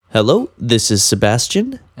Hello, this is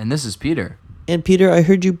Sebastian. And this is Peter. And Peter, I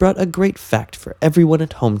heard you brought a great fact for everyone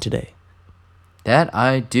at home today. That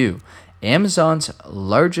I do. Amazon's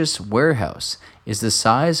largest warehouse is the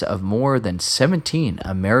size of more than 17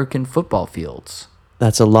 American football fields.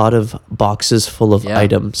 That's a lot of boxes full of Yeah.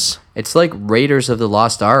 items. It's like Raiders of the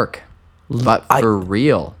Lost Ark, but for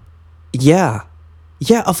real. Yeah.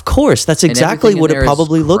 Yeah, of course. That's And exactly everything in what it there is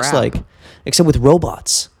probably looks crap. like. Except with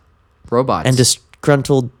robots Robots. and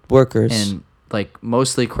disgruntled workers. And like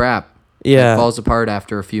mostly crap. Yeah. It falls apart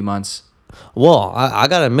after a few months. Well, I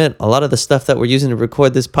gotta admit, a lot of the stuff that we're using to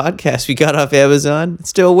record this podcast we got off Amazon. It's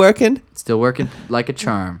still working. Still working like a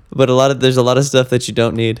charm. But there's a lot of stuff that you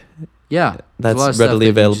don't need. Yeah. That's there's a lot of stuff readily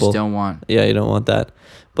that available. You just don't want. Yeah, you don't want that.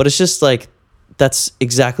 But it's just like, that's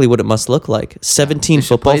exactly what it must look like. 17 They should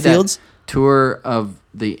football play that fields. Tour of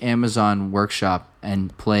the Amazon workshop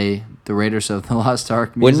and play the Raiders of the Lost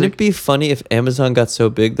Ark music. Wouldn't it be funny if Amazon got so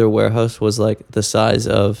big their warehouse was like the size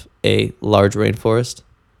of a large rainforest?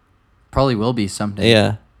 Probably will be someday.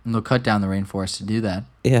 Yeah. And they'll cut down the rainforest to do that.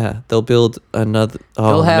 Yeah. They'll build another. Oh,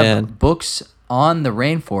 They'll have man. books on the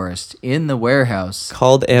rainforest in the warehouse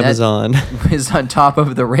Called Amazon. is on top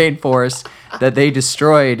of the rainforest that they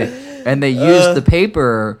destroyed, and they used the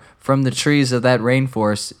paper from the trees of that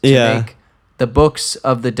rainforest to Yeah. make the books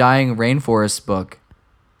of the dying rainforest book.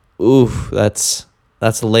 Oof. That's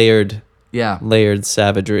layered Yeah.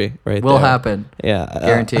 savagery right Will there. happen. Yeah.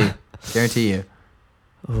 Guarantee you.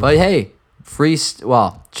 But hey,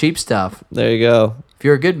 cheap stuff. There you go. If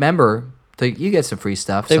you're a good member, you get some free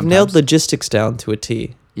stuff. They've nailed sometimes. logistics down to a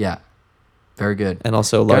T. Yeah. Very good. And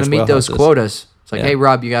also large Gotta meet those warehouses. quotas. It's like, Yeah. hey,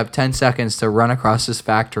 Rob, you have 10 seconds to run across this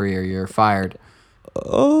factory or you're fired.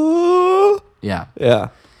 Oh. Yeah. Yeah.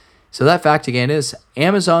 So that fact again is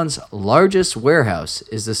Amazon's largest warehouse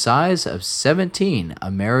is the size of 17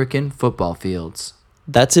 American football fields.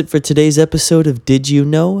 That's it for today's episode of Did You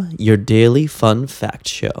Know? Your daily fun fact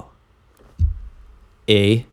show.